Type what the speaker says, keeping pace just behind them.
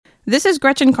This is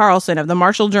Gretchen Carlson of the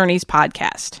Martial Journeys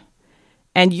podcast,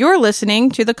 and you're listening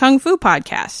to the Kung Fu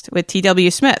podcast with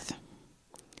T.W. Smith.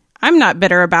 I'm not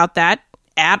bitter about that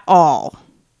at all.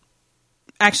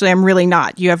 Actually, I'm really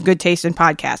not. You have good taste in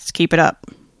podcasts. Keep it up.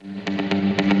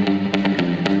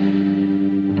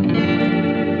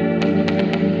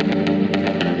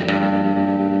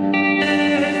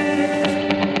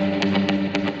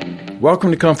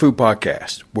 Welcome to Kung Fu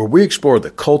Podcast, where we explore the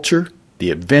culture,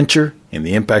 the adventure, and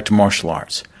the impact of martial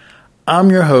arts. I'm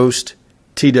your host,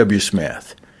 T.W.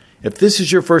 Smith. If this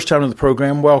is your first time to the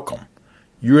program, welcome.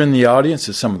 You're in the audience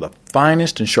of some of the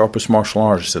finest and sharpest martial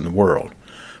artists in the world.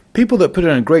 People that put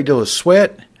in a great deal of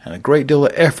sweat and a great deal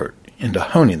of effort into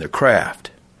honing their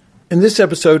craft. In this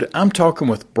episode, I'm talking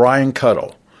with Brian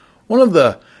Kuttel, one of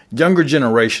the younger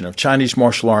generation of Chinese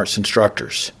martial arts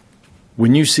instructors.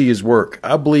 When you see his work,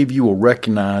 I believe you will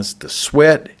recognize the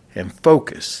sweat and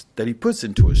focus that he puts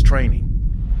into his training.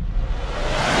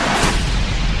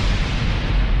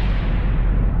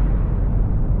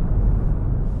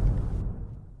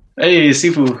 Hey,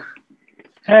 Sifu.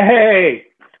 Hey,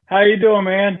 how you doing,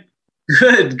 man?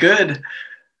 Good.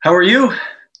 How are you?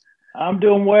 I'm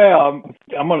doing well.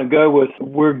 I'm going to go with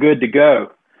we're good to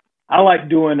go. I like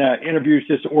doing interviews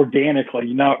just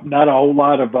organically, not a whole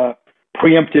lot of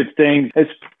preemptive things. It's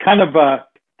kind of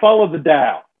follow the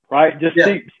Tao, right? Just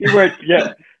see where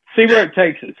it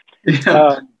takes us.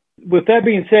 Yeah. With that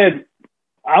being said,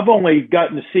 I've only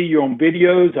gotten to see you on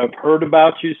videos. I've heard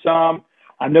about you some.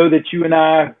 I know that you and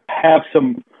I have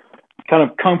some kind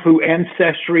of Kung Fu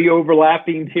ancestry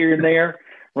overlapping here and there,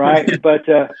 right? But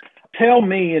tell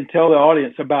me and tell the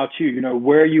audience about you. You know,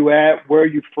 where you at, where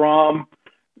you from,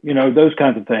 you know, those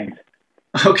kinds of things.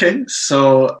 Okay,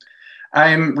 so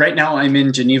I'm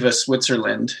in Geneva,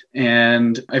 Switzerland,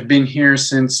 and I've been here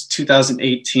since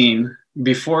 2018.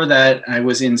 Before that, I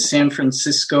was in San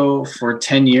Francisco for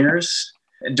 10 years.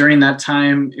 During that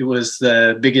time, it was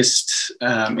the biggest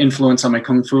influence on my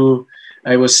Kung Fu.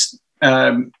 I was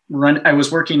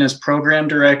working as program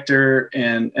director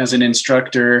and as an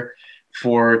instructor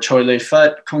for Choi Lei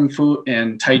Fut Kung Fu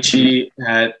and Tai Chi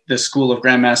at the School of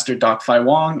Grandmaster Doc Fai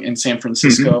Wong in San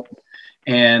Francisco. Mm-hmm.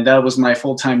 And that was my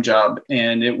full-time job.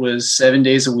 And it was 7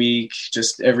 days a week,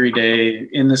 just every day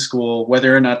in the school,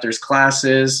 whether or not there's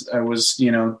classes. I was,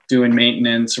 doing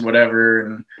maintenance or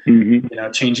whatever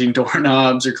and, changing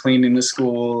doorknobs or cleaning the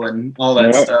school and all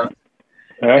that stuff.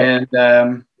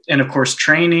 And of course,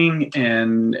 training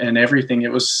and everything.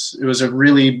 It was a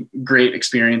really great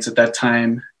experience at that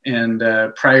time. And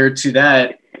prior to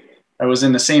that, I was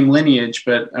in the same lineage,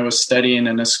 but I was studying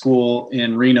in a school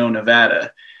in Reno,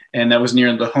 Nevada. And that was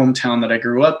near the hometown that I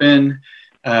grew up in.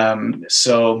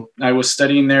 So I was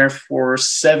studying there for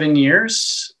 8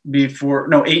 years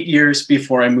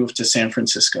before I moved to San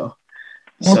Francisco.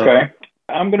 Okay.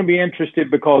 I'm going to be interested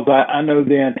because I know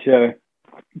that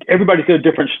everybody's got a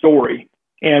different story.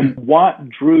 And what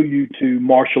drew you to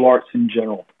martial arts in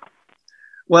general?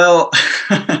 Well,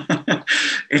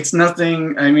 it's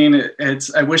nothing. I mean,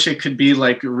 I wish it could be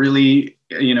like really,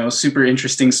 super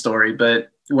interesting story, but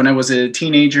when I was a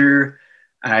teenager,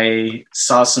 I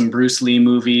saw some Bruce Lee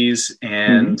movies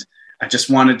and I just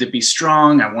wanted to be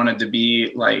strong. I wanted to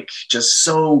be like just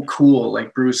so cool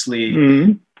like Bruce Lee.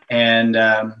 Mm-hmm. And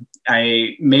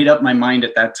I made up my mind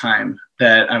at that time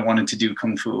that I wanted to do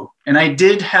Kung Fu. And I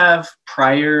did have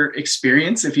prior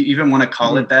experience, if you even want to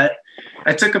call it that.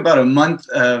 I took about a month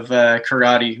of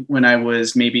karate when I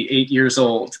was maybe 8 years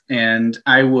old. And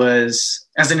I was,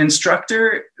 as an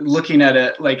instructor, looking at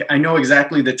it, like I know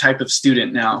exactly the type of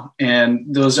student now. And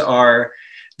those are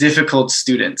difficult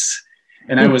students.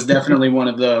 And I was definitely one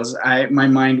of those. My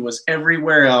mind was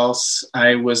everywhere else.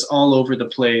 I was all over the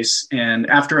place. And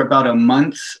after about a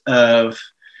month of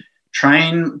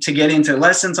trying to get into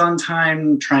lessons on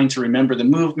time, trying to remember the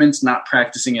movements, not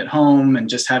practicing at home, and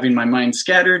just having my mind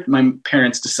scattered, my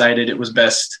parents decided it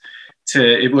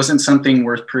wasn't something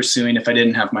worth pursuing if I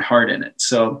didn't have my heart in it.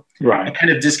 So I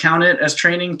kind of discount it as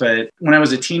training. But when I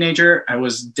was a teenager, I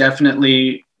was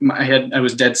definitely, I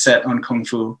was dead set on Kung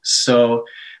Fu. So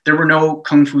there were no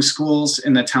Kung Fu schools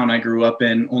in the town I grew up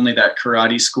in, only that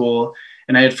karate school.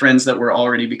 And I had friends that were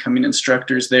already becoming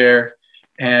instructors there.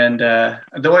 And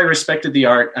though I respected the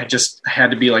art, I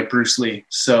had to be like Bruce Lee.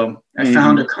 So I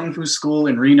found a Kung Fu school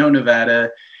in Reno,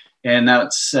 Nevada. And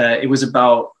it was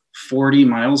about 40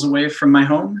 miles away from my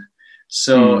home.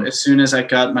 So as soon as I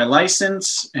got my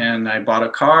license and I bought a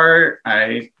car,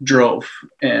 I drove.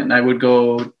 And I would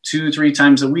go 2-3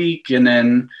 times a week. And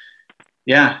then,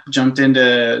 jumped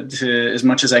into as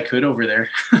much as I could over there.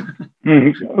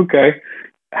 Okay.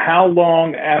 how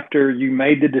long after you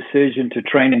made the decision to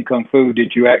train in Kung Fu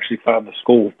did you actually find the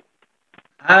school?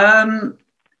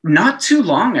 Not too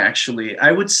long, actually.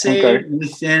 I would say Okay.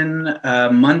 within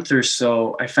a month or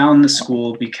so, I found the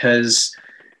school because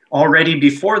already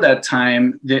before that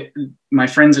time, my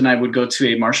friends and I would go to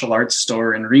a martial arts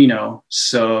store in Reno.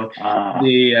 So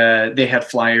they had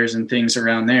flyers and things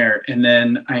around there. And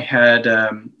then I had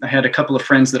a couple of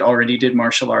friends that already did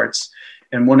martial arts,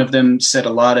 and one of them said a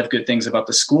lot of good things about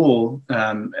the school.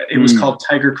 It was called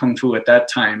Tiger Kung Fu at that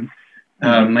time.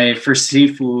 My first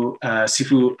Sifu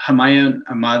Hamayan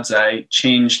Ahmadzai,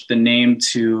 changed the name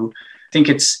to, I think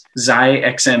it's Zai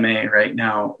XMA right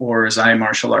now, or Zai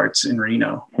Martial Arts in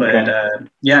Reno. But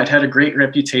it had a great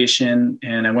reputation,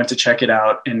 and I went to check it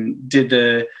out and did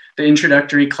the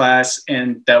introductory class,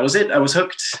 and that was it. I was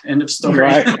hooked. End of story.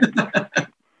 Right.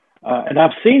 And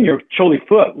I've seen your Choli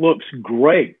foot. Looks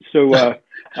great. So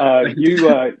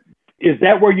is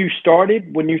that where you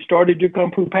started when you started your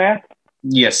Kung Fu path?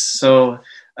 Yes. So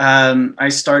I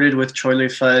started with Choi Lui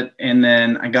Fut, and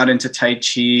then I got into Tai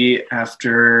Chi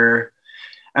after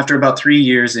about 3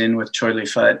 years in with Choi Lui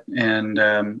Fut. And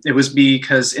it was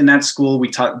because in that school we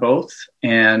taught both,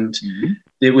 and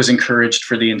it was encouraged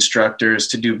for the instructors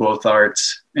to do both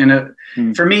arts. And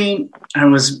for me, I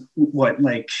was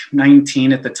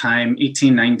 19 at the time,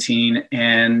 18, 19.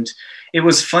 And it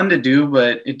was fun to do,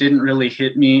 but it didn't really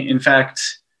hit me. In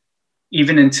fact,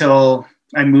 even until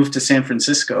I moved to San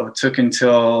Francisco, it took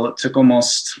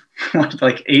almost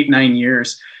 8-9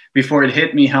 years before it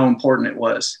hit me how important it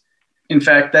was. In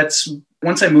fact,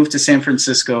 once I moved to San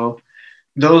Francisco,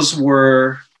 that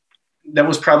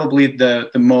was probably the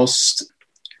most,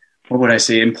 what would I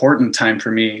say, important time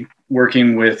for me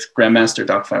working with Grandmaster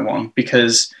Dak Fai Wong,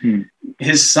 because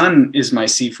his son is my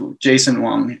Sifu. Jason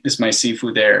Wong is my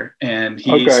Sifu there, and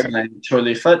he's my Choi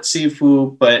Lui Fut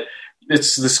Sifu, but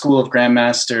it's the school of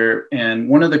Grandmaster. And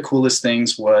one of the coolest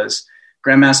things was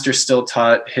Grandmaster still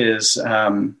taught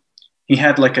he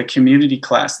had like a community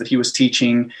class that he was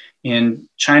teaching in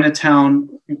Chinatown.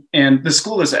 And the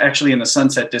school is actually in the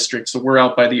Sunset District, so we're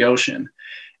out by the ocean.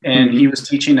 And he was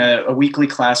teaching a weekly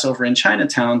class over in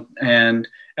Chinatown, and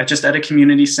at a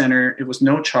community center. It was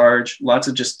no charge. Lots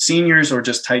of just seniors or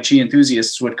just Tai Chi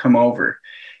enthusiasts would come over.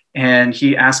 And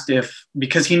he asked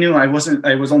because he knew I was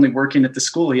only working at the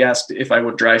school, he asked if I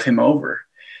would drive him over.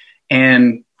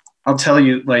 And I'll tell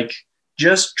you,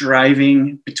 just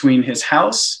driving between his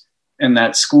house and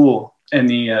that school and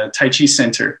the Tai Chi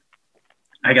center,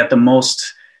 I got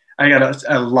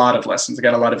a lot of lessons. I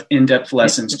got a lot of in-depth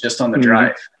lessons just on the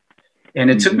drive.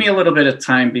 And it took me a little bit of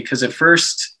time, because at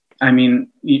first, I mean,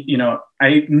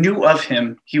 I knew of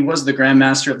him. He was the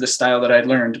grandmaster of the style that I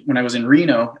learned when I was in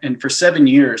Reno. And for 7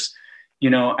 years,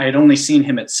 I had only seen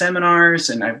him at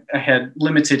seminars, and I had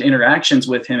limited interactions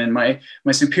with him. And my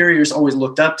superiors always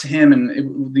looked up to him,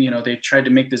 and, they tried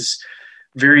to make this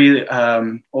very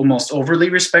almost overly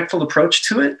respectful approach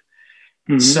to it.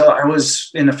 So I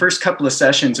was, in the first couple of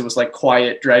sessions, it was like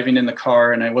quiet driving in the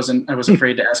car, and I was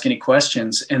afraid to ask any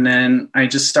questions. And then I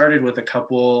just started with a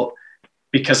couple,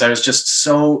 because I was just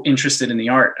so interested in the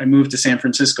art. I moved to San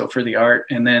Francisco for the art.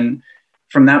 And then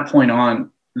from that point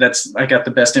on, I got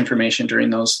the best information during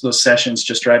those sessions,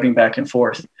 just driving back and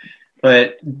forth.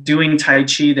 But doing Tai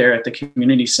Chi there at the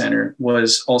community center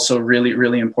was also really,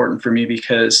 really important for me,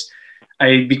 because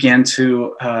I began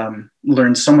to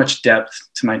learn so much depth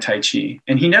to my Tai Chi.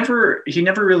 And he never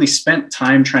really spent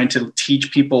time trying to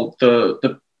teach people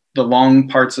the long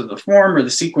parts of the form or the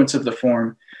sequence of the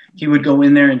form. He would go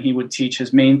in there and he would teach.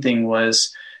 His main thing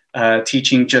was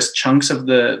teaching just chunks of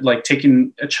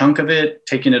taking a chunk of it,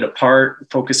 taking it apart,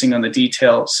 focusing on the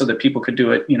detail so that people could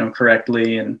do it,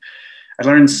 correctly. And I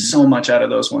learned so much out of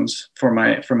those ones for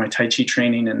my Tai Chi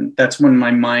training. And that's when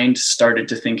my mind started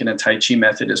to think in a Tai Chi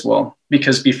method as well,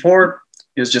 because before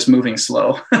it was just moving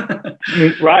slow.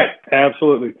 Right.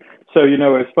 Absolutely. So,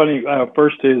 it's funny.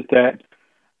 First is that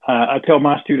I tell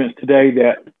my students today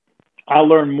that I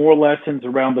learn more lessons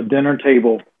around the dinner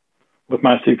table with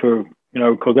my Sifu,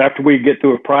 because after we get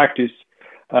through a practice,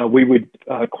 we would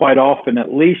quite often,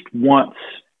 at least once,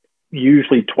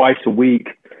 usually twice a week,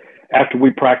 after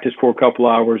we practiced for a couple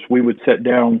hours, we would sit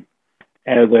down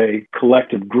as a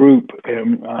collective group,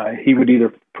 and he would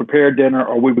either prepare dinner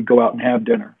or we would go out and have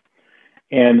dinner.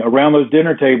 And around those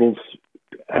dinner tables,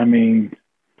 I mean,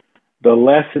 the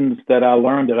lessons that I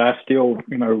learned that I still,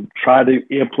 try to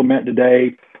implement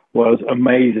today was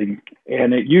amazing.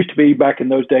 And it used to be, back in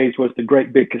those days, was the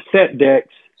great big cassette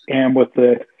decks, and with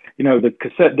the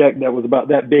cassette deck that was about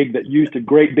that big, that used a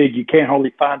great big, you can't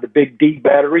hardly find the big D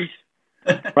batteries.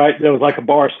 right? There was like a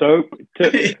bar of soap. So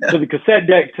the cassette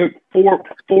deck took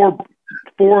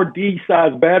four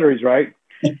D-size batteries, right?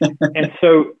 And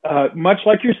so, much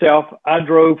like yourself, I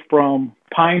drove from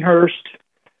Pinehurst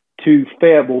to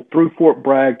Fayetteville through Fort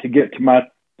Bragg to get to my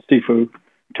seafood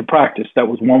to practice. That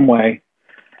was one way.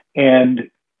 And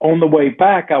on the way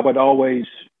back, I would always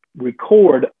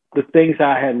record the things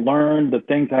I had learned, the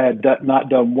things I had not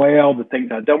done well, the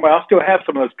things I'd done well. I still have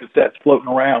some of those cassettes floating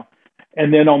around.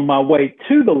 And then on my way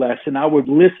to the lesson, I would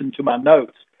listen to my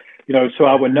notes, so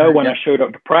I would know when I showed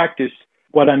up to practice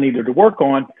what I needed to work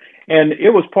on. And it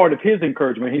was part of his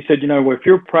encouragement. He said, if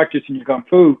you're practicing your Kung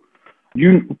Fu,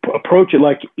 you approach it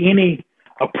like any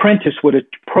apprentice would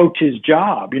approach his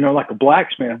job, like a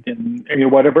blacksmith and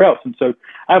whatever else. And so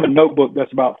I have a notebook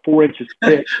that's about 4 inches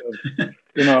thick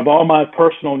of all my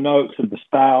personal notes of the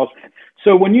styles.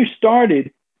 So when you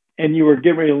started and you were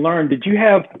getting ready to learn, did you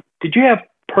have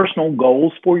personal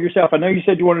goals for yourself? I know you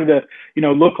said you wanted to,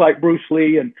 look like Bruce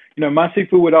Lee, and my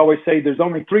Sifu would always say there's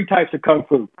only 3 types of Kung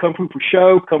Fu: Kung Fu for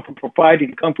show, Kung Fu for fighting,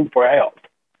 and Kung Fu for health.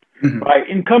 Mm-hmm. Right?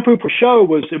 And Kung Fu for show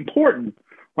was important,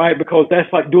 right? Because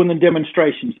that's like doing the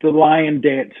demonstrations, the lion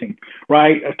dancing,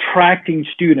 right? Attracting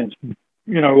students,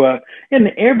 and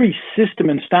every system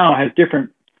and style has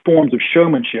different forms of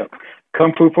showmanship.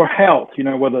 Kung Fu for health,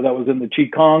 whether that was in the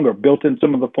Qigong or built in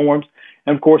some of the forms.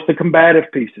 And of course, the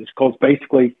combative pieces, because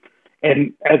basically,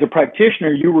 and as a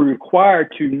practitioner, you were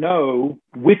required to know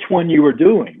which one you were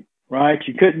doing, right?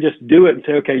 You couldn't just do it and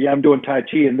say, okay, yeah, I'm doing Tai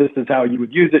Chi and this is how you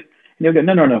would use it. And you'll go,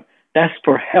 no. That's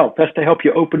for health. That's to help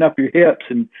you open up your hips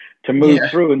and to move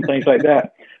through and things like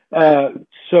that.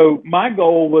 So my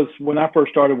goal was, when I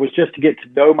first started, was just to get to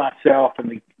know myself and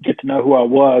to get to know who I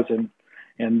was.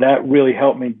 And that really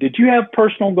helped me. Did you have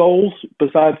personal goals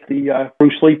besides the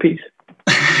Bruce Lee piece?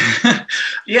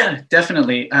 Yeah,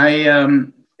 definitely.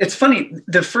 It's funny.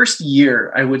 The first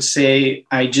year, I would say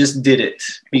I just did it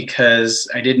because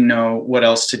I didn't know what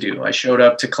else to do. I showed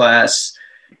up to class.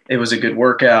 It was a good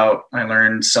workout. I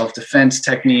learned self-defense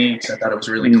techniques. I thought it was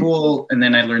really cool. And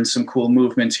then I learned some cool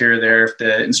movements here or there if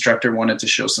the instructor wanted to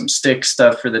show some stick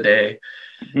stuff for the day.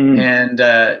 And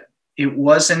it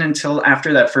wasn't until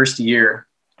after that first year.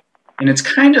 And it's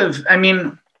kind of,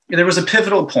 there was a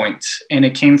pivotal point, and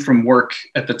it came from work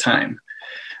at the time.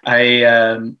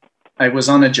 I was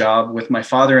on a job with my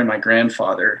father and my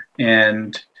grandfather,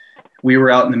 and we were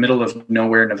out in the middle of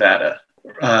nowhere, Nevada.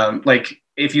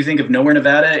 If you think of nowhere,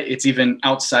 Nevada, it's even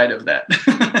outside of that.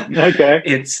 Okay.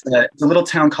 It's a little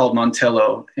town called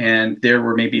Montello, and there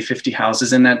were maybe 50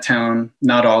 houses in that town,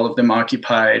 not all of them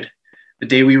occupied. The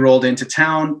day we rolled into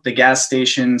town, the gas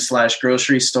station /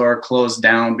 grocery store closed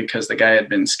down because the guy had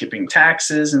been skipping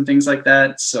taxes and things like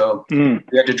that. So we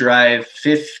had to drive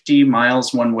 50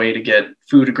 miles one way to get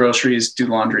food, groceries, do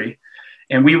laundry.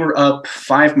 And we were up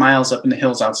 5 miles up in the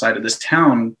hills outside of this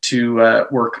town to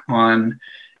work on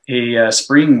a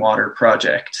spring water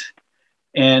project.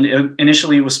 And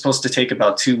initially it was supposed to take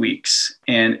about 2 weeks,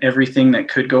 and everything that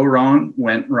could go wrong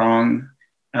went wrong.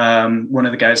 One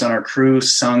of the guys on our crew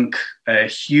sunk a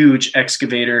huge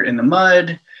excavator in the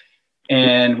mud,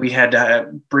 and we had to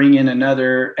bring in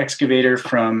another excavator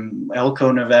from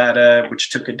Elko, Nevada, which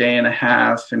took a day and a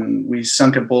half, and we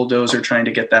sunk a bulldozer trying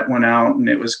to get that one out. And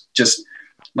it was just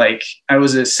like, I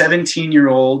was a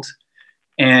 17-year-old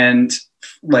and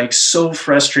so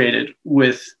frustrated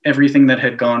with everything that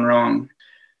had gone wrong.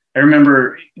 I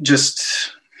remember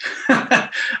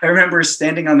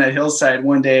standing on that hillside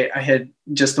one day. I had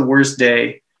just the worst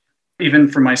day, even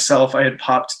for myself. I had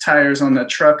popped tires on the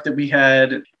truck that we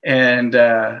had, and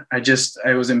I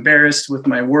was embarrassed with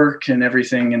my work and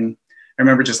everything. And I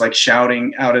remember just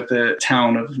shouting out at the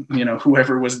town of,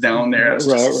 whoever was down there. I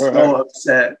was so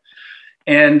upset.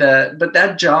 And, but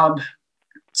that job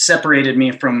separated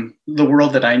me from the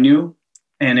world that I knew.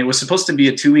 And it was supposed to be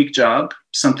a 2-week job,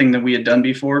 something that we had done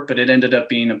before, but it ended up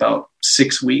being about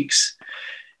 6 weeks.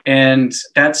 And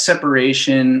that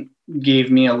separation gave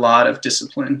me a lot of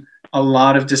discipline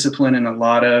and a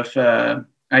lot of,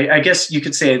 I guess you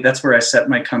could say that's where I set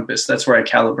my compass. That's where I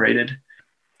calibrated.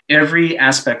 Every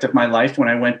aspect of my life, when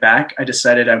I went back, I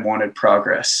decided I wanted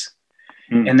progress.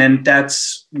 And then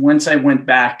once I went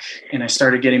back and I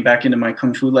started getting back into my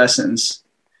Kung Fu lessons,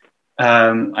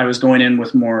 I was going in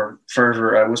with more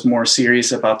fervor. I was more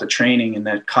serious about the training, and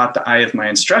that caught the eye of my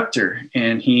instructor.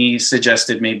 And he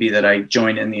suggested maybe that I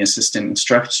join in the assistant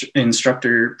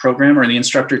instructor program or the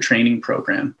instructor training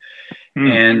program.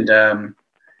 And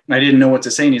I didn't know what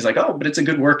to say. And he's like, oh, but it's a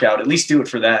good workout. At least do it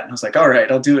for that. And I was like, all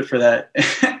right, I'll do it for that.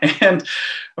 And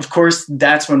of course,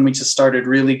 that's when we just started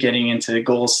really getting into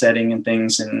goal setting and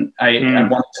things. And I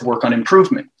wanted to work on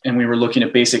improvement. And we were looking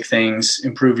at basic things: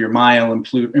 improve your mile,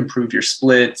 improve your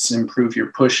splits, improve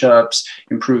your push-ups,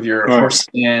 improve your horse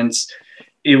stance.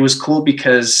 It was cool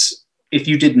because if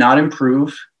you did not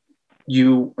improve,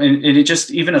 and it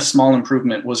just, even a small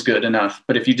improvement was good enough.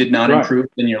 But if you did not improve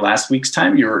in your last week's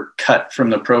time, you were cut from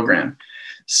the program.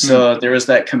 So there was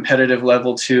that competitive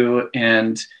level too.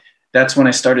 And that's when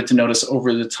I started to notice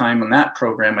over the time on that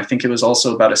program, I think it was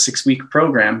also about a 6-week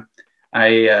program,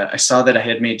 I saw that I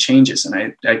had made changes,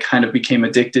 and I kind of became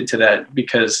addicted to that,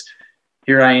 because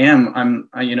here I am, I'm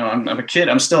a kid.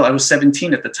 I was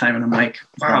 17 at the time. And I'm like,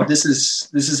 wow, this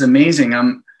is amazing.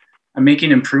 I'm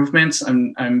making improvements.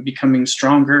 I'm becoming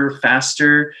stronger,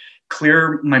 faster,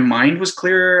 clearer. My mind was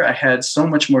clearer. I had so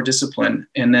much more discipline.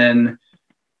 And then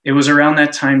it was around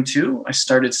that time too, I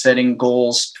started setting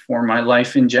goals for my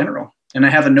life in general. And I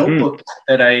have a notebook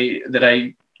that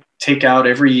I take out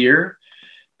every year.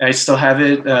 I still have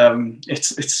it.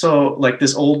 It's so like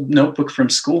this old notebook from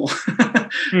school.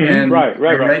 And I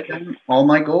write down all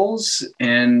my goals,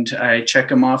 and I check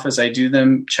them off as I do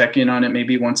them, check in on it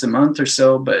maybe once a month or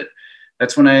so. But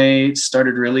that's when I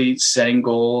started really setting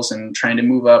goals and trying to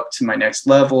move up to my next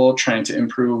level, trying to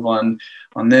improve on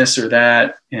this or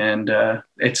that. And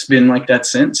it's been like that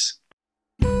since.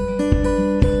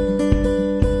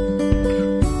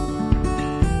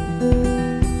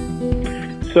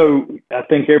 So I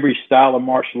think every style of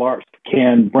martial arts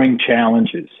can bring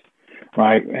challenges,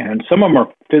 right? And some of them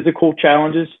are physical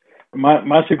challenges.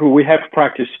 My secret, we have to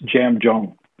practice Jam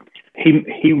Jung.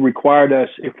 He required us,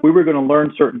 if we were going to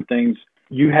learn certain things,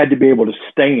 you had to be able to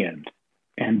stand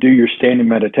and do your standing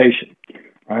meditation,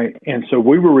 right? And so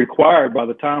we were required, by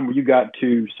the time you got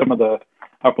to some of the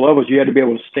upper levels, you had to be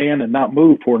able to stand and not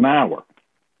move for an hour.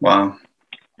 Wow.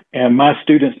 And my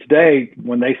students today,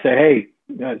 when they say, hey,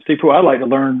 Sifu, I'd like to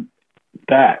learn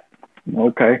that.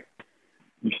 Okay.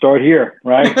 You start here,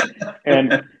 right?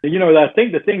 And, I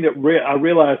think the thing that I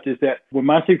realized is that when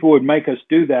my Sifu would make us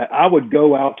do that, I would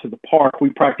go out to the park. We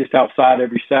practiced outside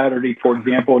every Saturday, for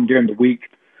example, and during the week.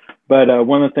 But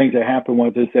one of the things that happened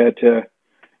was that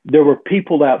there were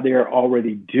people out there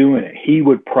already doing it. He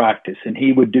would practice, and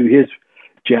he would do his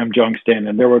Jam Jung stand.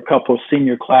 And there were a couple of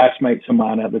senior classmates of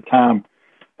mine at the time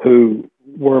who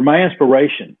were my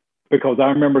inspiration, because I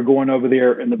remember going over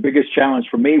there, and the biggest challenge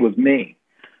for me was me.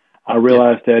 I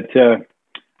realized that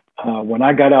when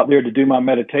I got out there to do my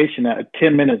meditation, at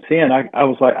 10 minutes in, I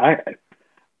was like,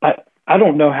 I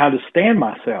don't know how to stand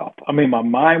myself. I mean, my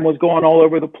mind was going all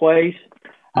over the place.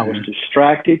 I was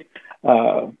distracted.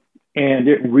 And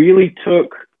it really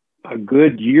took a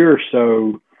good year or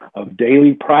so of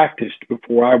daily practice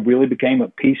before I really became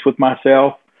at peace with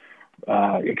myself,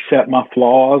 accept my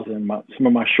flaws and some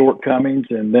of my shortcomings,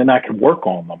 and then I could work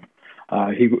on them.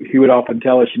 He would often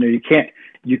tell us,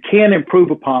 you can't improve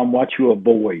upon what you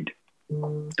avoid.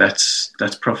 That's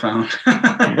profound.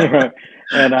 Right.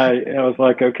 And I was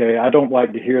like, okay, I don't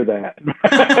like to hear that.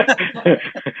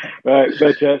 Right.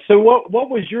 But so what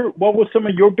was some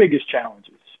of your biggest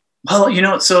challenges?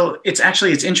 Well, so it's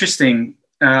interesting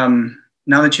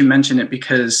now that you mention it,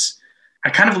 because I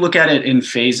kind of look at it in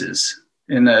phases.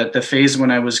 In the phase when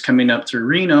I was coming up through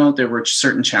Reno, there were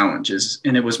certain challenges,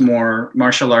 and it was more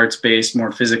martial arts based,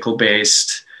 more physical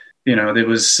based. There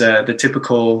was the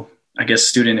typical, I guess,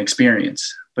 student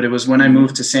experience. But it was when I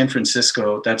moved to San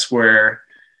Francisco, that's where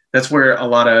a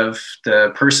lot of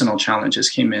the personal challenges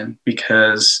came in,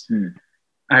 because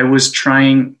I was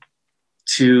trying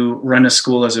to run a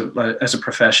school as a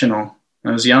professional. I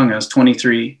was young. I was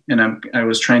 23, and I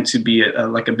was trying to be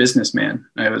like a businessman.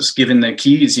 I was given the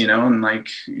keys, and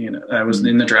I was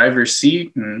in the driver's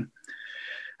seat, and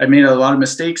I made a lot of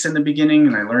mistakes in the beginning,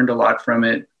 and I learned a lot from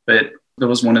it. But that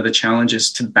was one of the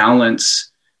challenges, to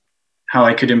balance how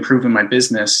I could improve in my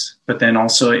business, but then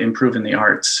also improve in the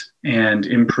arts and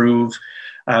improve.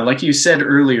 Like you said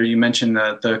earlier, you mentioned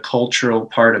the cultural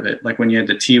part of it, like when you had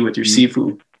the tea with your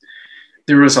Sifu.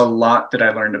 There was a lot that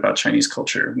I learned about Chinese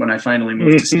culture when I finally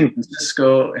moved to San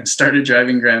Francisco and started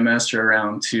driving Grandmaster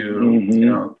around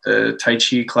to, the Tai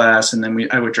Chi class. And then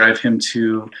I would drive him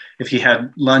to, if he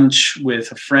had lunch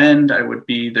with a friend, I would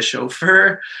be the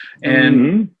chauffeur.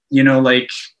 And,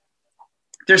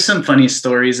 there's some funny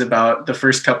stories about the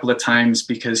first couple of times,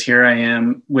 because here I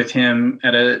am with him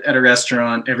at a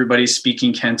restaurant, everybody's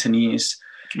speaking Cantonese.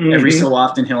 Every so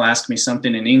often he'll ask me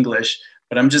something in English,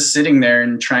 but I'm just sitting there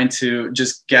and trying to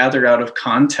just gather out of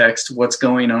context what's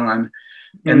going on.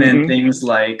 And then things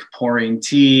like pouring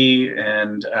tea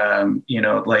and,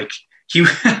 like he,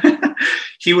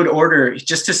 he would order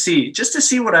just to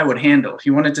see what I would handle. He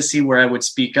wanted to see where I would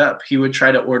speak up. He would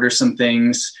try to order some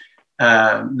things,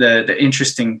 the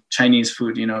interesting Chinese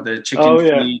food, the chicken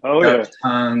feet, duck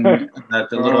tongue, the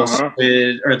little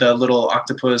squid or the little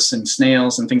octopus and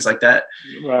snails and things like that.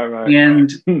 Right.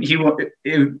 And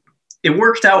it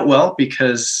worked out well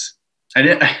because I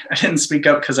didn't speak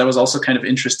up because I was also kind of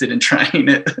interested in trying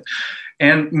it.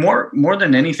 And more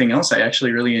than anything else, I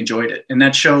actually really enjoyed it. And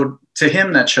that showed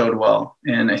well.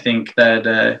 And I think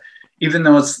that even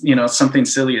though it's, something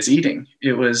silly as eating,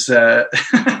 it was,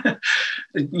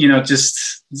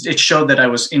 it showed that I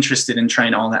was interested in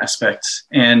trying all aspects.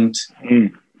 And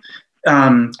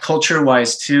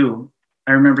culture-wise too,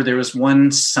 I remember there was one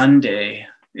Sunday,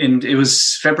 and it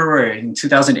was February in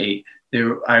 2008.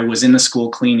 I was in the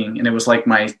school cleaning, and it was like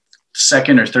my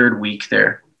second or third week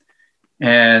there.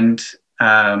 And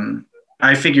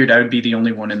I figured I would be the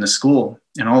only one in the school.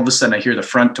 And all of a sudden I hear the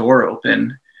front door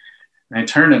open, and I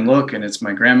turn and look, and it's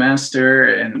my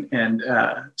grandmaster and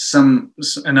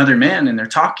another man, and they're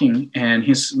talking. And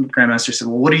his grandmaster said,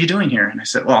 "Well, what are you doing here?" And I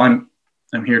said, "Well, I'm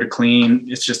here to clean.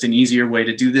 It's just an easier way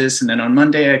to do this. And then on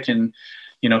Monday I can,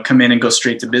 come in and go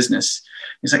straight to business."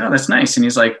 He's like, "Oh, that's nice." And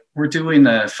he's like, "We're doing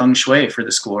the feng shui for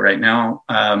the school right now.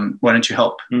 Why don't you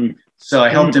help?" So I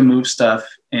helped him move stuff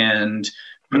and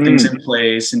put things in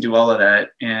place and do all of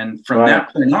that. And from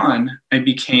that point on, I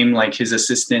became like his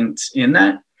assistant in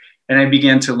that. And I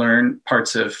began to learn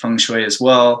parts of feng shui as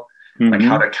well, like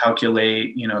how to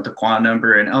calculate, the qua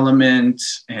number and element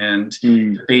and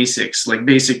the basics, like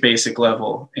basic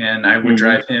level. And I would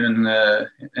drive him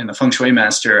and the feng shui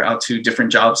master out to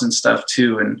different jobs and stuff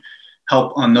too, and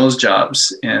help on those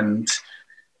jobs. And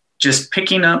just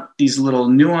picking up these little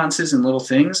nuances and little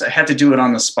things, I had to do it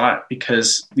on the spot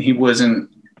because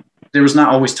there was not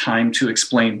always time to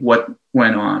explain what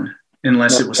went on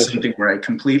unless it was something where I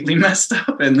completely messed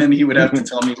up. And then he would have to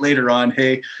tell me later on,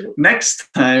 "Hey,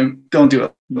 next time, don't do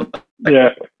it."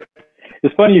 Yeah.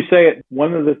 It's funny you say it.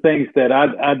 One of the things that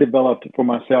I developed for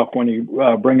myself when you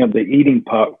bring up the eating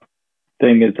puck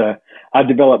thing is I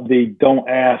developed the don't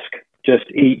ask,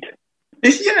 just eat.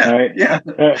 Yeah. Right? Yeah.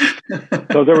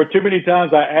 So there were too many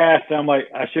times I asked, and I'm like,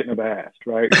 I shouldn't have asked.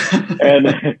 Right.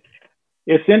 And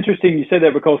it's interesting you said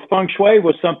that because feng shui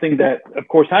was something that, of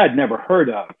course, I had never heard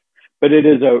of, but it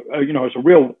is it's a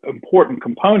real important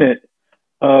component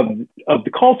of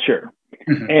the culture.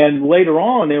 And later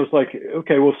on, it was like,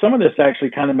 okay, well, some of this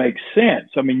actually kind of makes sense.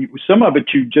 I mean, some of it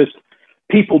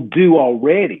people do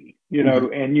already,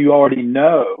 and you already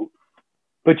know,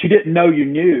 but you didn't know you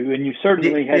knew, and you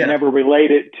certainly had never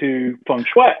related to feng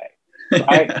shui,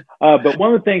 right? But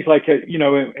one of the things, like,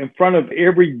 in front of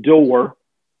every door,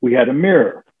 we had a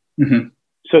mirror.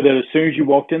 So that as soon as you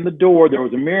walked in the door, there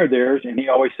was a mirror there. And he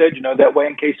always said, that way,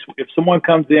 in case if someone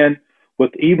comes in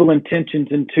with evil intentions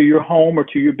into your home or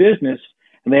to your business,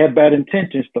 and they have bad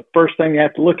intentions, the first thing you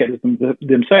have to look at is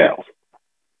themselves.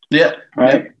 Yeah.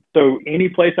 Right. Yeah. So any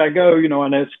place I go,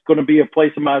 and it's going to be a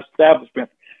place in my establishment,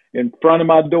 in front of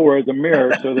my door is a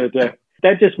mirror, so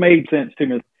that just made sense to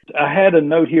me. I had a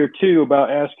note here too about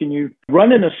asking you.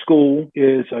 Running a school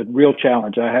is a real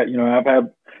challenge. I've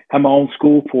had my own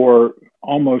school for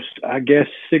almost, I guess,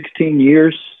 16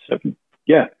 years.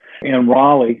 Yeah, in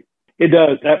Raleigh. It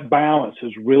does. That balance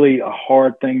is really a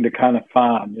hard thing to kind of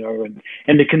find,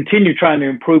 and to continue trying to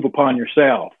improve upon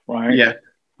yourself, right? Yeah.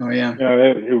 Oh yeah.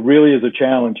 It really is a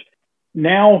challenge.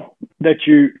 Now that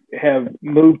you have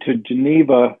moved to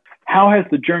Geneva, how has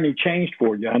the journey changed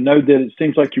for you? I know that it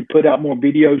seems like you put out more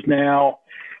videos now.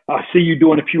 I see you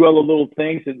doing a few other little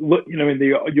things that look,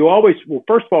 you always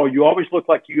look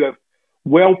like you have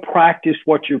well practiced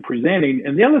what you're presenting.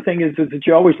 And the other thing is that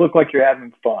you always look like you're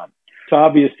having fun. It's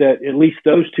obvious that at least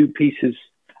those two pieces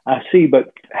I see,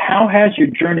 but how has your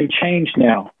journey changed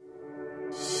now?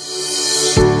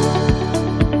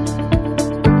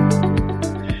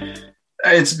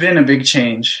 It's been a big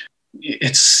change.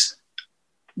 It's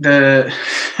the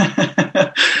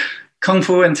Kung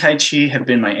Fu and Tai Chi have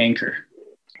been my anchor.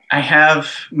 I have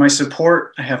my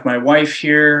support. I have my wife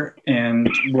here, and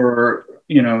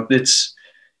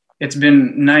it's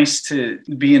been nice to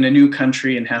be in a new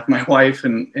country and have my wife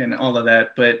and all of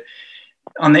that. But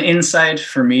on the inside,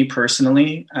 for me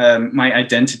personally, my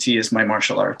identity is my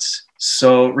martial arts.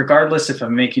 So regardless if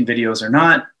I'm making videos or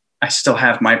not, I still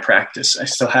have my practice. I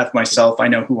still have myself. I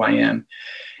know who I am.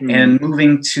 And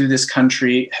moving to this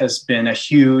country has been a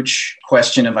huge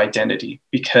question of identity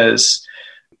because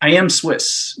I am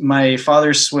Swiss. My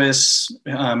father's Swiss.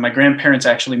 My grandparents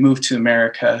actually moved to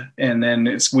America, and then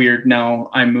it's weird now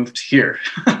I moved here.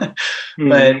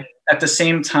 But at the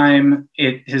same time,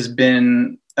 it has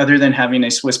been, other than having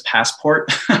a Swiss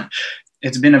passport,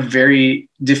 it's been a very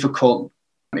difficult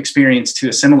experience to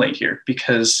assimilate here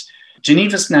because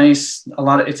Geneva's nice.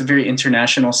 It's a very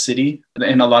international city,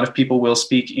 and a lot of people will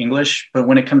speak English. But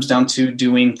when it comes down to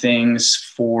doing things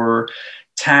for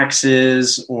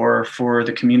taxes or for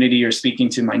the community or speaking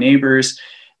to my neighbors,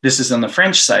 this is on the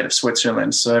French side of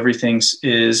Switzerland. So everything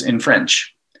is in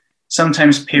French.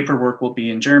 Sometimes paperwork will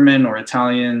be in German or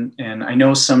Italian. And I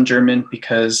know some German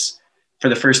because for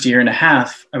the first year and a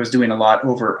half, I was doing a lot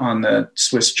over on the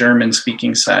Swiss German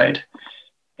speaking side.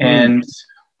 And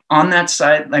on that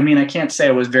side, I mean, I can't say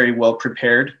I was very well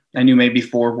prepared. I knew maybe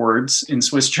 4 words in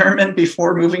Swiss German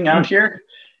before moving out here.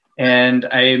 And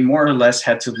I more or less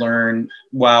had to learn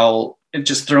while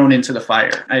just thrown into the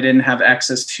fire. I didn't have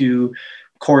access to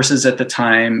courses at the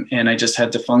time, and I just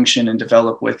had to function and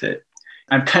develop with it.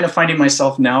 I'm kind of finding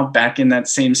myself now back in that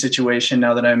same situation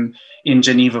now that I'm in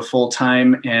Geneva full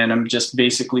time, and I'm just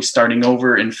basically starting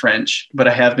over in French. But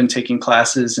I have been taking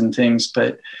classes and things,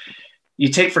 but you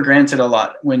take for granted a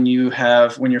lot when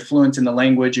you're fluent in the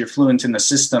language, you're fluent in the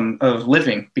system of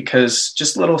living, because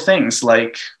just little things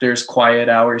like there's quiet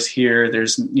hours here.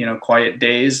 There's, quiet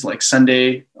days like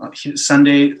Sunday,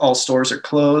 all stores are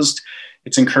closed.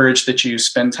 It's encouraged that you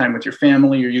spend time with your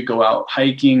family or you go out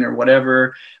hiking or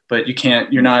whatever, but you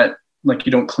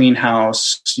don't clean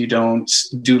house. You don't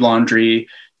do laundry.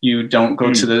 You don't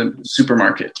go to the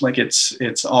supermarket. Like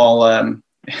it's all,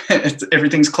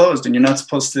 everything's closed and you're not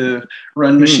supposed to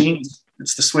run machines.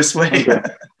 It's the Swiss way. Okay.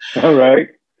 All right.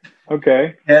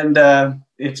 Okay. And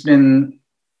it's been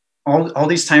all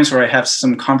these times where I have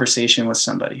some conversation with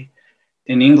somebody.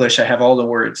 In English, I have all the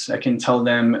words. I can tell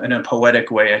them in a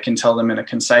poetic way. I can tell them in a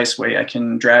concise way. I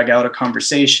can drag out a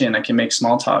conversation. I can make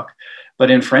small talk. But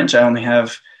in French, I only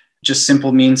have just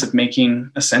simple means of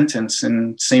making a sentence,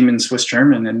 and same in Swiss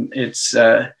German. And it's,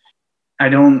 I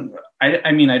don't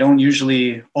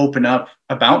usually open up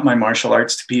about my martial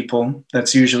arts to people.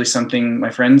 That's usually something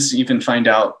my friends even find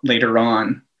out later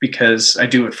on because I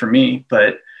do it for me.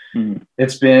 But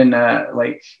it's been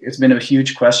a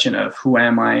huge question of who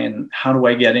am I and how do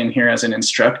I get in here as an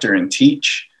instructor and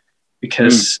teach?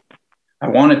 Because I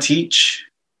want to teach.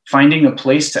 Finding a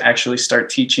place to actually start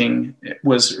teaching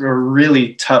was a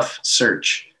really tough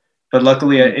search. But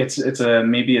luckily, it's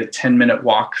maybe a 10-minute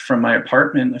walk from my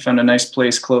apartment. I found a nice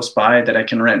place close by that I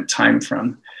can rent time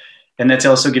from. And that's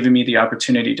also given me the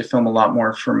opportunity to film a lot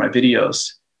more for my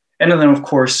videos. And then, of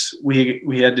course, we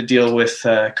had to deal with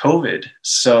COVID.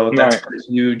 So that's a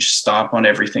huge stop on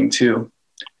everything, too.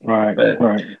 Right. But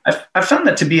I found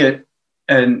that to be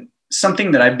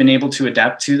something that I've been able to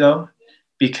adapt to, though,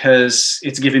 because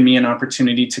it's given me an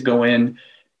opportunity to go in,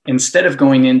 instead of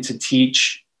going in to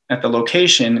teach at the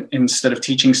location, instead of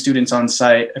teaching students on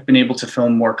site, I've been able to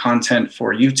film more content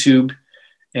for YouTube.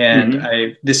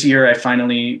 And this year I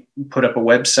finally put up a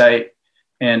website,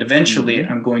 and eventually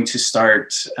I'm going to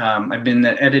start, I've been in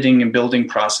the editing and building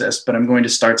process, but I'm going to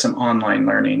start some online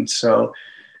learning. So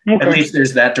at least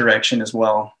there's that direction as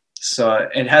well. So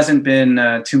it hasn't been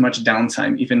too much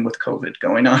downtime, even with COVID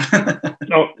going on.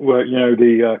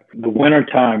 The winter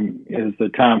time is the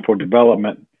time for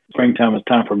development. Springtime is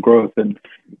time for growth. And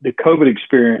the COVID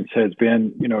experience has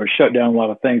been, shut down a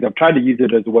lot of things. I've tried to use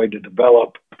it as a way to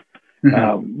develop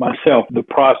myself, the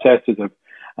processes of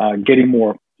getting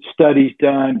more studies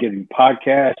done, getting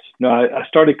podcasts. I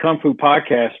started Kung Fu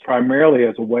Podcast primarily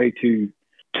as a way to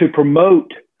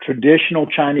promote traditional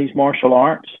Chinese martial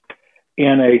arts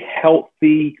in a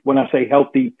healthy, when I say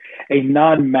healthy, a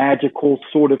non-magical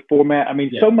sort of format. I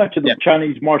mean, so much of the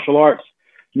Chinese martial arts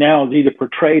now is either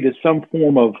portrayed as some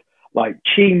form of like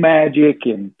chi magic,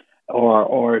 and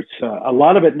or it's a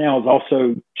lot of it now is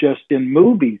also just in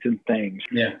movies and things.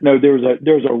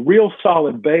 There's a real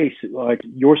solid base like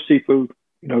your Sifu.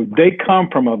 They come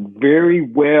from a very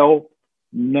well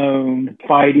known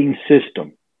fighting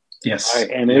system. Yes. Right?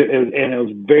 And it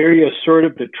was very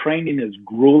assertive. The training is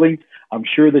grueling. I'm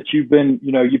sure that you've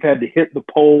had to hit the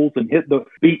poles and hit the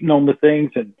beating on the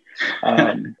things.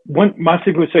 And when my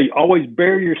Sifu would say, always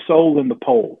bury your soul in the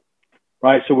pole,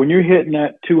 right? So when you're hitting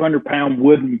that 200-pound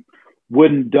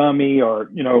wooden dummy, or,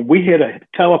 we hit a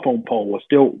telephone pole.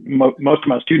 Still, most of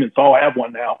my students all have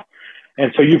one now.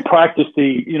 And so you practice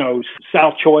the,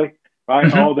 South Choi,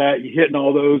 right? All that, you're hitting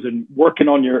all those and working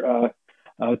on your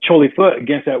Choli foot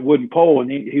against that wooden pole. And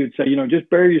he would say, just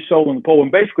bury your soul in the pole. And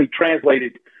basically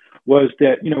translated was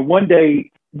that, one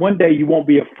day you won't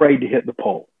be afraid to hit the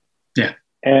pole. Yeah.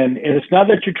 And it's not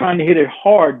that you're trying to hit it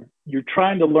hard. You're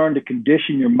trying to learn to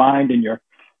condition your mind and your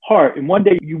heart. And one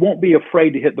day you won't be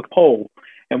afraid to hit the pole.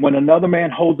 And when another man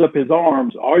holds up his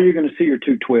arms, all you're going to see are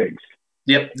two twigs.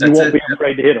 Yep. You won't be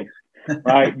afraid to hit him,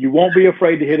 right? You won't be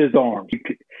afraid to hit his arms.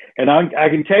 And I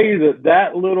can tell you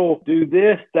that little do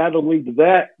this, that'll lead to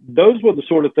that. Those were the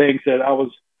sort of things that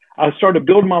I started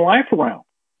building my life around.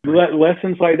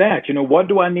 Lessons like that. What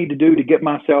do I need to do to get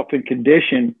myself in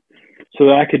condition so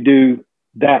that I could do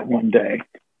that one day?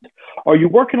 Are you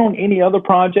working on any other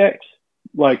projects,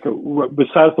 like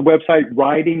besides the website,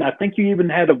 writing? I think you even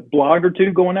had a blog or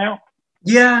two going out.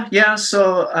 Yeah.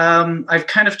 So I've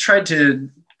kind of tried to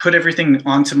put everything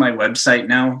onto my website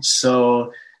now.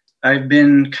 So I've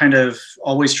been kind of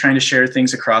always trying to share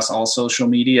things across all social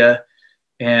media.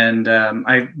 And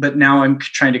but now I'm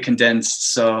trying to condense.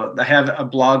 So I have a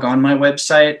blog on my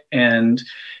website, and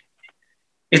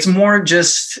it's more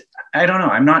just, I don't know,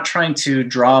 I'm not trying to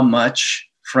draw much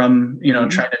from, trying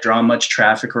to draw much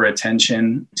traffic or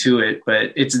attention to it,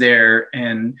 but it's there.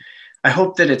 And I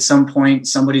hope that at some point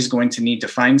somebody's going to need to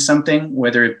find something,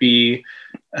 whether it be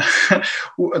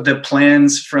the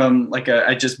plans from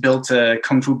I just built a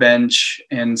Kung Fu bench.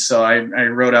 And so I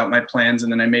wrote out my plans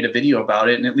and then I made a video about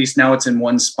it. And at least now it's in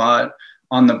one spot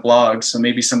on the blog. So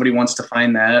maybe somebody wants to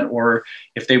find that, or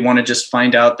if they want to just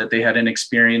find out that they had an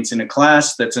experience in a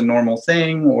class, that's a normal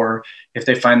thing, or if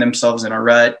they find themselves in a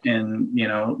rut and,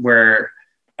 where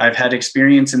I've had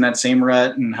experience in that same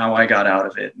rut and how I got out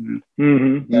of it.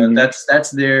 And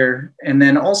that's there. And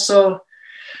then also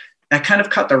I kind of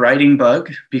caught the writing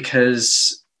bug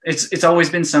because it's always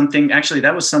been something. Actually,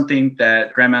 that was something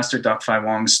that Grandmaster Doc Fai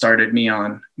Wong started me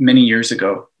on many years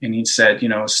ago. And he said,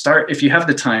 start, if you have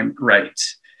the time, write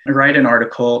an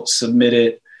article, submit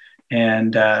it.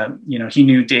 And, he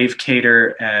knew Dave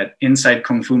Cater at Inside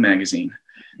Kung Fu magazine.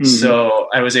 So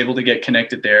I was able to get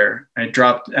connected there.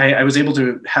 I was able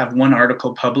to have one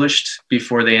article published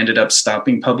before they ended up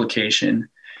stopping publication.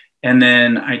 And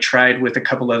then I tried with a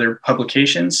couple other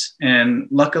publications, and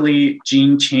luckily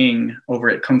Gene Ching over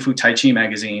at Kung Fu Tai Chi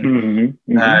magazine,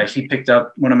 he picked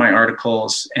up one of my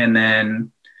articles. And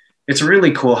then it's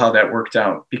really cool how that worked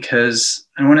out, because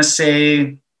I want to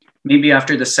say maybe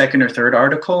after the second or third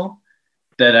article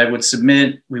that I would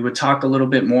submit, we would talk a little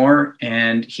bit more.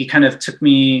 And he kind of took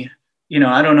me,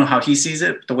 I don't know how he sees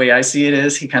it, but the way I see it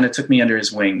is he kind of took me under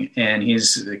his wing, and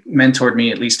he's mentored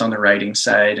me, at least on the writing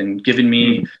side, and given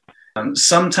me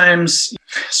sometimes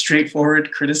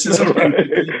straightforward criticism.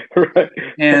 Right.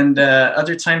 And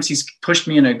other times he's pushed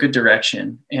me in a good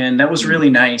direction. And that was really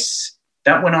nice.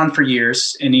 That went on for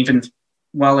years. And even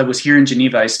while I was here in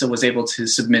Geneva, I still was able to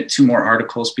submit 2 more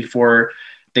articles before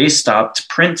they stopped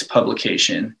print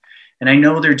publication. And I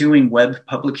know they're doing web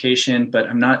publication, but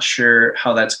I'm not sure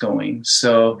how that's going.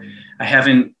 So I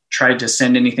haven't tried to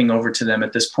send anything over to them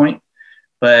at this point.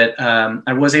 But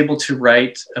I was able to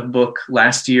write a book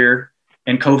last year,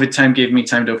 and COVID time gave me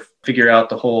time to figure out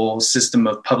the whole system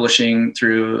of publishing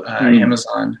through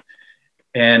Amazon.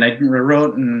 And I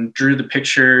wrote and drew the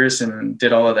pictures and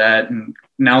did all of that. And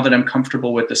now that I'm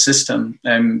comfortable with the system,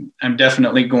 I'm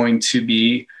definitely going to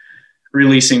be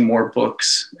releasing more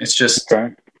books. It's just,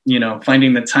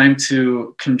 finding the time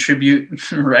to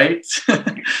contribute, right?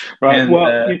 Right.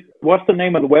 And, what's the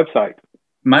name of the website?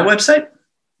 My website?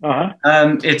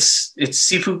 It's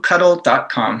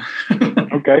seafoodkuttel.com.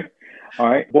 Okay. All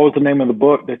right. What was the name of the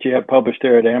book that you had published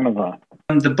there at Amazon?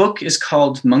 The book is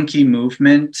called Monkey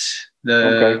Movement,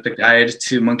 the Guide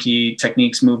to Monkey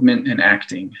Techniques, Movement, and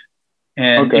Acting.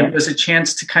 And it was a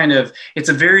chance to it's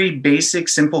a very basic,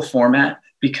 simple format,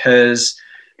 because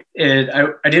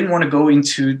I didn't want to go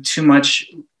into too much.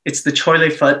 It's the Choi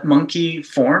Le Fut monkey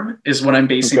form is what I'm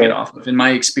basing it off of, in my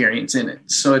experience in it.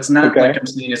 So it's not like I'm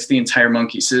saying it's the entire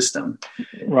monkey system.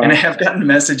 Right. And I have gotten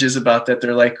messages about that.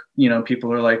 They're like,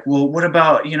 people are like, well, what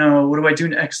about, what do I do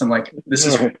next? I'm like, this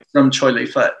is from Choi Le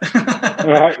Fut.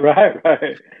 Right.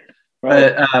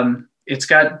 But it's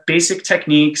got basic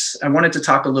techniques. I wanted to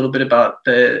talk a little bit about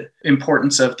the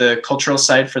importance of the cultural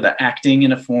side for the acting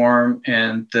in a form,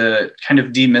 and the kind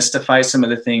of demystify some of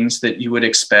the things that you would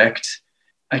expect.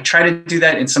 I try to do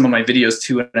that in some of my videos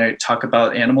too. When I talk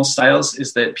about animal styles,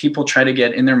 is that people try to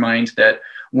get in their mind that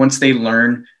once they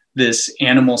learn this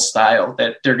animal style,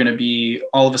 that they're going to be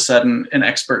all of a sudden an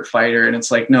expert fighter. And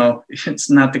it's like, no, it's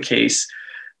not the case.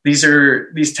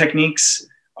 These techniques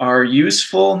are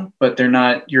useful, but they're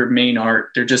not your main art.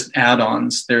 They're just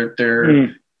add-ons. They're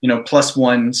plus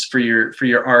ones for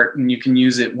your art. And you can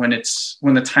use it when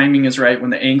the timing is right, when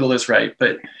the angle is right,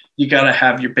 but you got to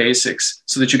have your basics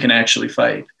so that you can actually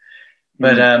fight.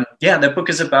 But that book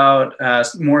is about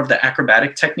more of the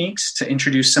acrobatic techniques to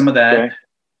introduce some of that,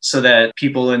 so that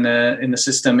people in the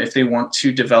system, if they want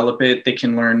to develop it, they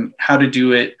can learn how to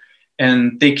do it,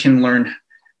 and they can learn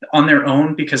on their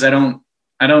own. Because I don't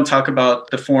talk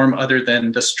about the form other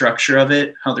than the structure of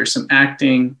it, how there's some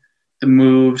acting, the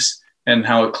moves, and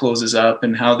how it closes up,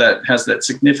 and how that has that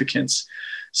significance.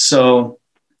 So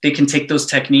they can take those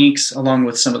techniques along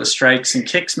with some of the strikes and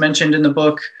kicks mentioned in the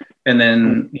book, and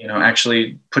then,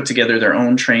 actually put together their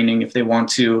own training if they want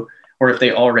to, or if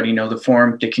they already know the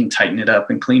form, they can tighten it up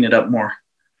and clean it up more.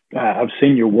 I've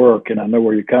seen your work, and I know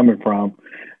where you're coming from.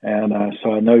 And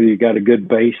so I know you got a good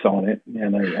base on it,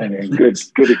 and a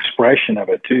good expression of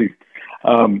it too.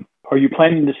 Are you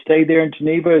planning to stay there in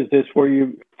Geneva? Is this where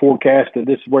you forecast that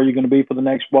this is where you're going to be for the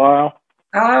next while?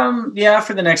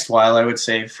 For the next while, I would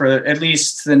say for at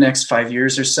least the next 5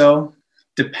 years or so,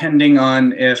 depending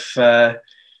on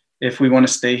if we want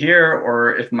to stay here,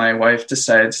 or if my wife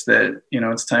decides that,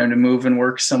 it's time to move and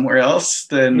work somewhere else,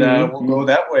 then we'll go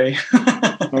that way.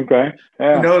 Okay.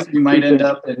 Yeah. Who knows? We might end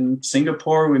up in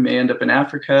Singapore. We may end up in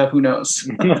Africa. Who knows?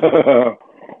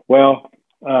 Well,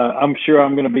 I'm sure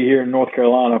I'm going to be here in North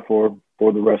Carolina for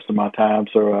the rest of my time.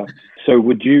 So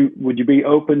would you be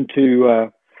open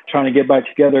to trying to get back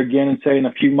together again and say in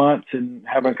a few months and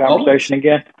having a conversation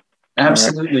again?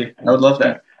 Absolutely. Right. I would love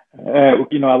that.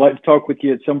 I'd like to talk with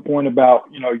you at some point about,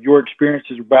 your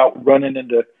experiences about running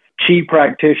into chi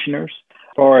practitioners,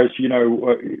 as far as,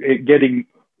 it getting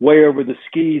way over the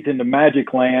skis into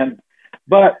magic land,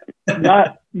 but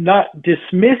not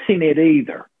dismissing it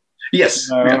either. Yes.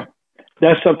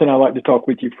 That's something I'd like to talk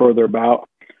with you further about.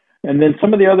 And then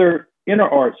some of the other inner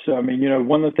arts. I mean,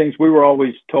 one of the things we were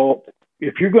always taught,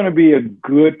 if you're going to be a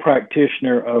good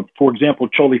practitioner of, for example,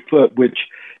 Chole foot, which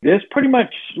is pretty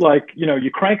much like,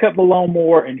 you crank up the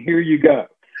lawnmower and here you go.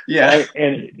 Yeah. Right?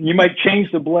 And you might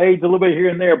change the blades a little bit here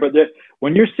and there, but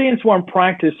when you're seeing someone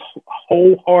practice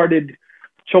wholehearted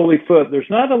Chole foot, there's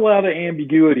not a lot of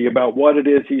ambiguity about what it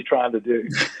is he's trying to do.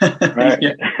 Right.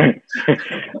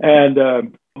 And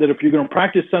that if you're going to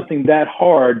practice something that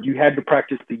hard, you had to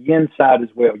practice the inside as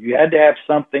well. You had to have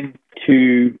something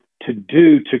to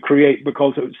do to create,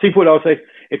 because see what I'll say,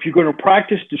 if you're going to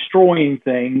practice destroying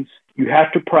things, you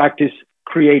have to practice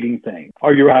creating things,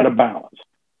 or you're out of balance.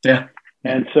 Yeah.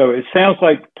 And so it sounds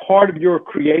like part of your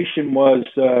creation was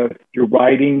your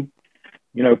writing,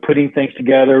 putting things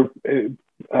together.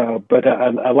 But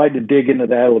I'd like to dig into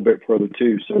that a little bit further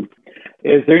too. So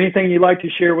is there anything you'd like to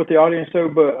share with the audience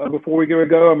before we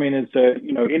go? I mean, is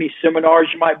any seminars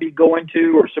you might be going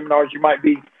to, or seminars you might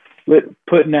be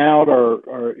putting out,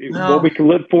 or what we can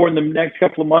look for in the next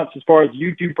couple of months as far as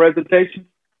YouTube presentations?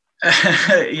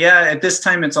 Yeah, at this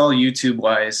time it's all YouTube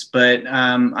wise, but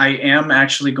I am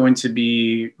actually going to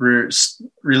be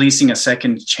releasing a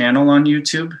second channel on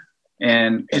YouTube,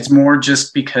 and it's more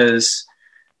just because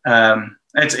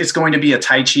it's going to be a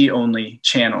Tai Chi only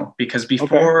channel, because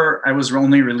before I was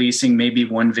only releasing maybe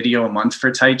one video a month for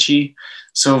Tai Chi.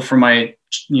 So for my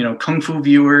Kung Fu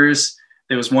viewers,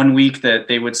 there was 1 week that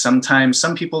they would sometimes,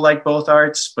 some people like both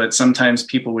arts, but sometimes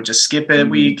people would just skip a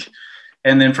week.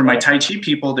 And then for my Tai Chi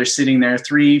people, they're sitting there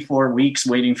 3-4 weeks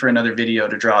waiting for another video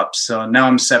to drop. So now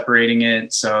I'm separating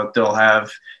it. So they'll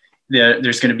have,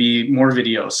 there's going to be more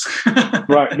videos.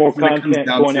 Right. More content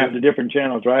going out to different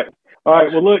channels, right? All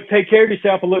right. Well, look, take care of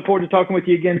yourself. I look forward to talking with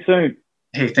you again soon.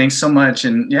 Hey, thanks so much.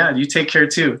 And yeah, you take care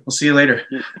too. We'll see you later.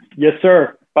 Yes,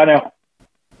 sir. Bye now.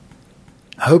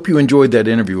 I hope you enjoyed that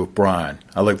interview with Brian.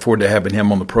 I look forward to having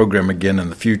him on the program again in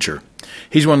the future.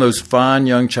 He's one of those fine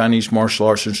young Chinese martial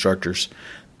arts instructors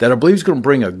that I believe is going to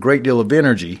bring a great deal of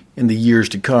energy in the years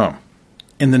to come.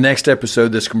 In the next episode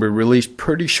that's going to be released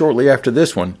pretty shortly after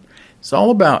this one, it's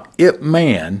all about Ip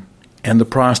Man and the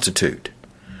prostitute.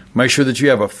 Make sure that you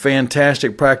have a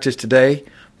fantastic practice today.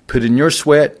 Put in your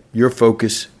sweat, your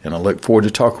focus, and I look forward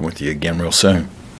to talking with you again real soon.